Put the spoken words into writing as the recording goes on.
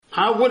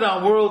How would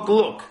our world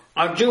look,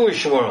 our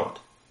Jewish world,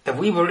 if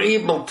we were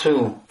able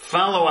to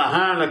follow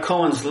Aharon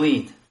HaKohen's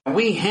lead?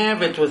 We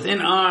have it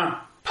within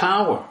our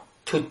power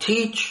to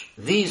teach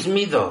these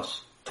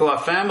midos to our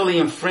family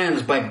and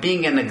friends by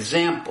being an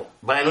example,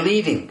 by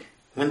leading.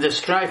 When there's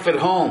strife at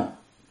home,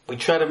 we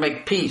try to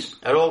make peace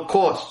at all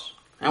costs.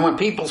 And when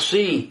people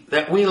see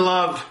that we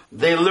love,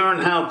 they learn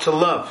how to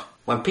love.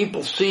 When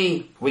people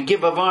see we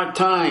give of our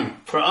time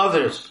for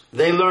others,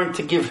 they learn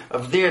to give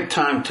of their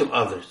time to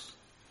others.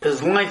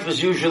 Because life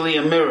is usually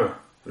a mirror.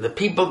 The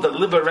people that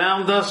live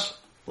around us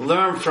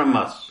learn from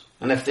us.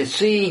 And if they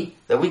see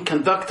that we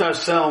conduct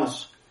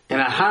ourselves in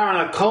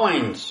Aharon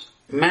HaKohen's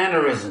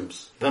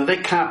mannerisms, then they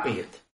copy it.